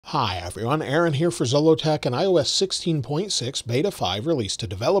Hi everyone, Aaron here for Zollotech, and iOS 16.6 Beta 5 released to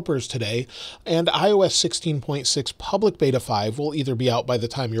developers today, and iOS 16.6 Public Beta 5 will either be out by the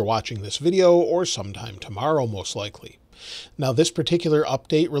time you're watching this video or sometime tomorrow most likely. Now this particular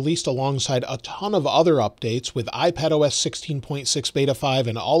update released alongside a ton of other updates with iPadOS 16.6 Beta 5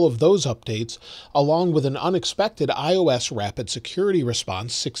 and all of those updates, along with an unexpected iOS Rapid Security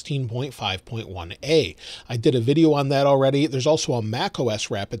Response 16.5.1a. I did a video on that already. There's also a macOS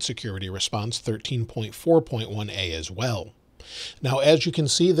Rapid Security Response 13.4.1a as well. Now, as you can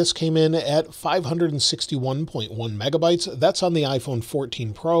see, this came in at 561.1 megabytes. That's on the iPhone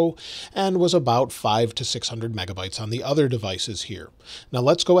 14 Pro and was about 500 to 600 megabytes on the other devices here. Now,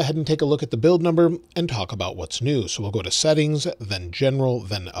 let's go ahead and take a look at the build number and talk about what's new. So we'll go to Settings, then General,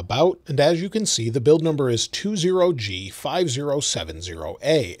 then About. And as you can see, the build number is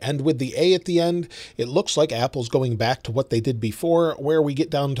 20G5070A. And with the A at the end, it looks like Apple's going back to what they did before, where we get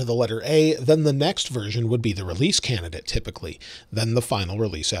down to the letter A, then the next version would be the release candidate typically. Then the final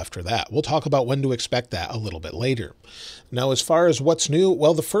release after that. We'll talk about when to expect that a little bit later. Now, as far as what's new,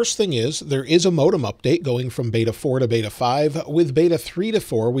 well, the first thing is there is a modem update going from Beta 4 to Beta 5. With Beta 3 to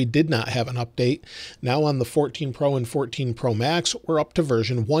 4, we did not have an update. Now on the 14 Pro and 14 Pro Max, we're up to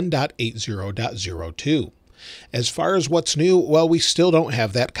version 1.80.02. As far as what's new, well, we still don't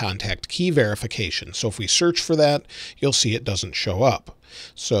have that contact key verification. So if we search for that, you'll see it doesn't show up.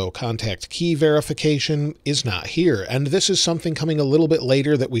 So contact key verification is not here. And this is something coming a little bit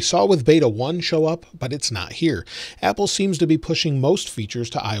later that we saw with Beta 1 show up, but it's not here. Apple seems to be pushing most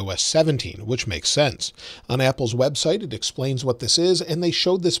features to iOS 17, which makes sense. On Apple's website, it explains what this is, and they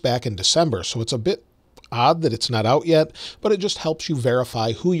showed this back in December. So it's a bit odd that it's not out yet, but it just helps you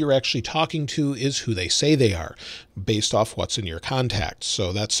verify who you're actually talking to is who they say they are, based off what's in your contacts.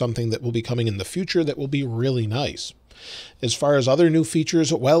 So that's something that will be coming in the future that will be really nice. As far as other new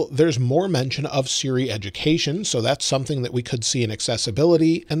features, well, there's more mention of Siri education, so that's something that we could see in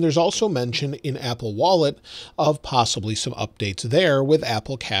accessibility, and there's also mention in Apple Wallet of possibly some updates there with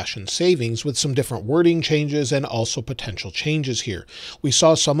Apple Cash and Savings with some different wording changes and also potential changes here. We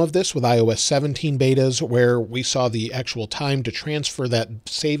saw some of this with iOS 17 betas where we saw the actual time to transfer that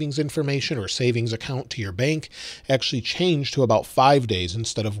savings information or savings account to your bank actually change to about 5 days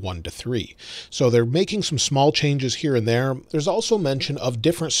instead of 1 to 3. So they're making some small changes here and there. There's also mention of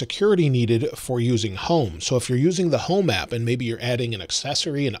different security needed for using Home. So if you're using the Home app and maybe you're adding an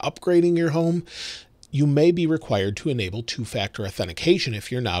accessory and upgrading your home, you may be required to enable two-factor authentication if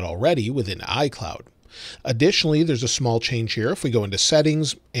you're not already within iCloud. Additionally, there's a small change here. If we go into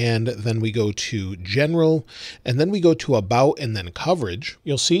Settings and then we go to General and then we go to About and then Coverage,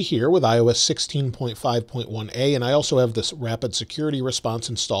 you'll see here with iOS 16.5.1a, and I also have this Rapid Security Response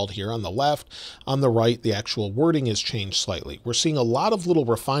installed here on the left. On the right, the actual wording is changed slightly. We're seeing a lot of little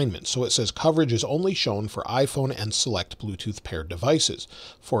refinements. So it says coverage is only shown for iPhone and select Bluetooth paired devices.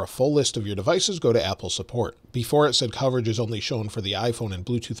 For a full list of your devices, go to Apple Support. Before it said coverage is only shown for the iPhone and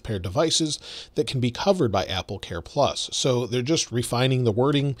Bluetooth paired devices that can be covered by Apple Care Plus. So they're just refining the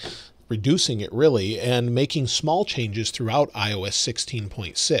wording, reducing it really, and making small changes throughout iOS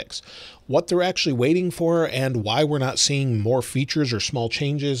 16.6. What they're actually waiting for and why we're not seeing more features or small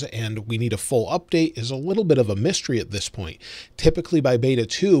changes and we need a full update is a little bit of a mystery at this point. Typically by Beta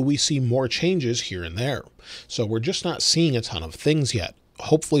 2, we see more changes here and there. So we're just not seeing a ton of things yet.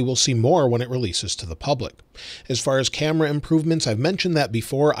 Hopefully we'll see more when it releases to the public. As far as camera improvements, I've mentioned that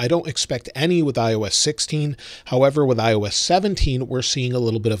before. I don't expect any with iOS 16. However, with iOS 17, we're seeing a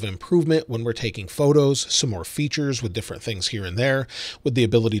little bit of improvement when we're taking photos, some more features with different things here and there, with the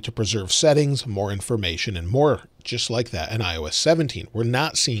ability to preserve settings, more information, and more just like that in iOS 17. We're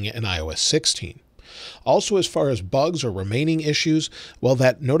not seeing it in iOS 16. Also, as far as bugs or remaining issues, well,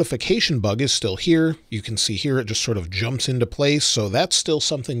 that notification bug is still here. You can see here it just sort of jumps into place. So that's still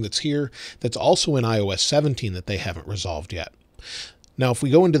something that's here that's also in iOS 17 that they haven't resolved yet. Now, if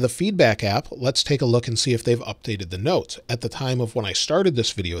we go into the Feedback app, let's take a look and see if they've updated the notes. At the time of when I started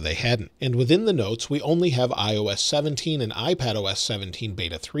this video, they hadn't. And within the notes, we only have iOS 17 and iPadOS 17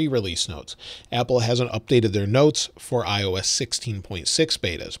 Beta 3 release notes. Apple hasn't updated their notes for iOS 16.6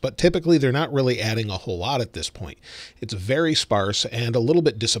 betas, but typically they're not really adding a whole lot at this point. It's very sparse and a little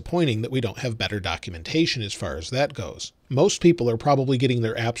bit disappointing that we don't have better documentation as far as that goes. Most people are probably getting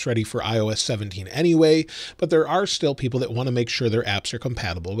their apps ready for iOS 17 anyway, but there are still people that want to make sure their apps are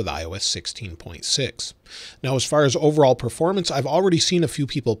compatible with iOS 16.6. Now, as far as overall performance, I've already seen a few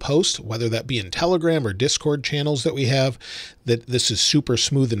people post, whether that be in Telegram or Discord channels that we have, that this is super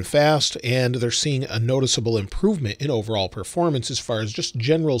smooth and fast, and they're seeing a noticeable improvement in overall performance as far as just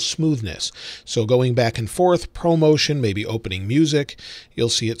general smoothness. So going back and forth, ProMotion, maybe opening music, you'll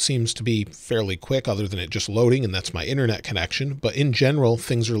see it seems to be fairly quick other than it just loading, and that's my internet connection. But in general,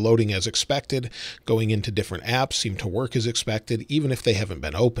 things are loading as expected. Going into different apps seem to work as expected, even if they haven't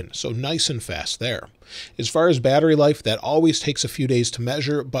been open. So nice and fast there. As far as battery life, that always takes a few days to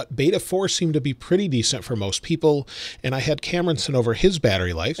measure, but Beta 4 seemed to be pretty decent for most people, and I had Cameron send over his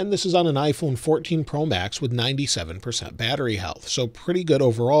battery life, and this is on an iPhone 14 Pro Max with 97% battery health, so pretty good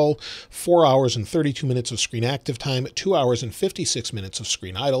overall. 4 hours and 32 minutes of screen active time, 2 hours and 56 minutes of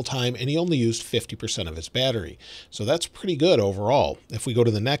screen idle time, and he only used 50% of his battery, so that's pretty good overall. If we go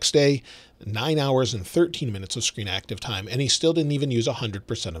to the next day, 9 hours and 13 minutes of screen active time, and he still didn't even use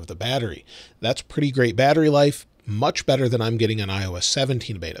 100% of the battery. That's pretty great battery life, much better than I'm getting on iOS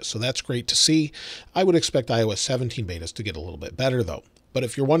 17 beta, so that's great to see. I would expect iOS 17 betas to get a little bit better though. But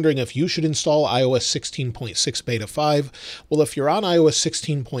if you're wondering if you should install iOS 16.6 Beta 5, well, if you're on iOS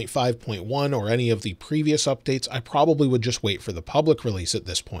 16.5.1 or any of the previous updates, I probably would just wait for the public release at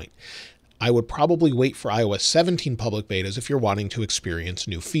this point. I would probably wait for iOS 17 public betas if you're wanting to experience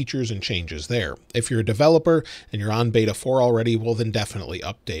new features and changes there. If you're a developer and you're on Beta 4 already, well then definitely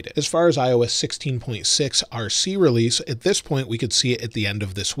update it. As far as iOS 16.6 RC release, at this point we could see it at the end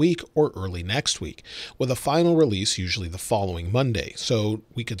of this week or early next week, with a final release usually the following Monday. So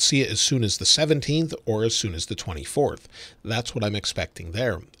we could see it as soon as the 17th or as soon as the 24th. That's what I'm expecting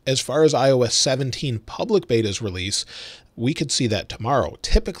there. As far as iOS 17 public betas release, we could see that tomorrow.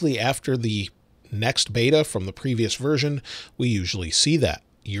 Typically after the next beta from the previous version, we usually see that.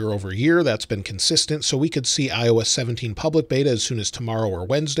 Year over year, that's been consistent, so we could see iOS 17 public beta as soon as tomorrow or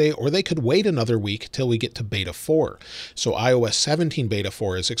Wednesday, or they could wait another week till we get to Beta 4. So iOS 17 Beta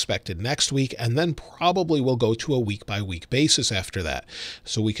 4 is expected next week, and then probably we'll go to a week-by-week basis after that.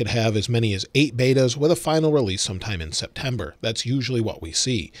 So we could have as many as 8 betas with a final release sometime in September. That's usually what we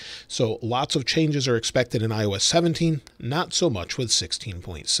see. So lots of changes are expected in iOS 17, not so much with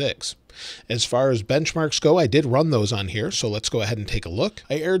 16.6. As far as benchmarks go, I did run those on here, so let's go ahead and take a look.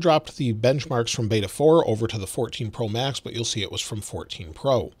 I airdropped the benchmarks from Beta 4 over to the 14 Pro Max, but you'll see it was from 14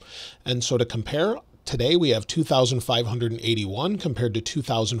 Pro. And so to compare, today we have 2,581 compared to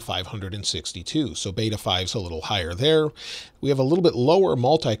 2,562, so Beta 5 is a little higher there. We have a little bit lower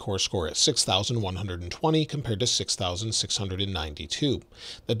multi-core score at 6,120 compared to 6,692.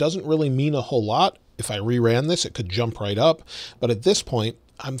 That doesn't really mean a whole lot. If I reran this, it could jump right up, but at this point,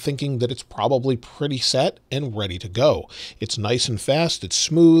 I'm thinking that it's probably pretty set and ready to go. It's nice and fast, it's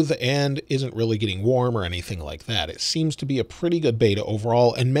smooth, and isn't really getting warm or anything like that. It seems to be a pretty good beta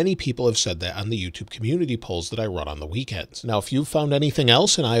overall, and many people have said that on the YouTube community polls that I run on the weekends. Now, if you've found anything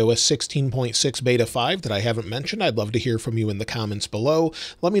else in iOS 16.6 Beta 5 that I haven't mentioned, I'd love to hear from you in the comments below.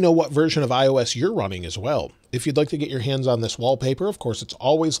 Let me know what version of iOS you're running as well. If you'd like to get your hands on this wallpaper, of course, it's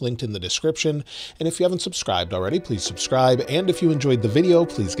always linked in the description. And if you haven't subscribed already, please subscribe. And if you enjoyed the video,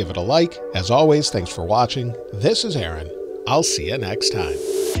 please give it a like. As always, thanks for watching. This is Aaron. I'll see you next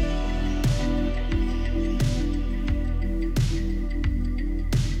time.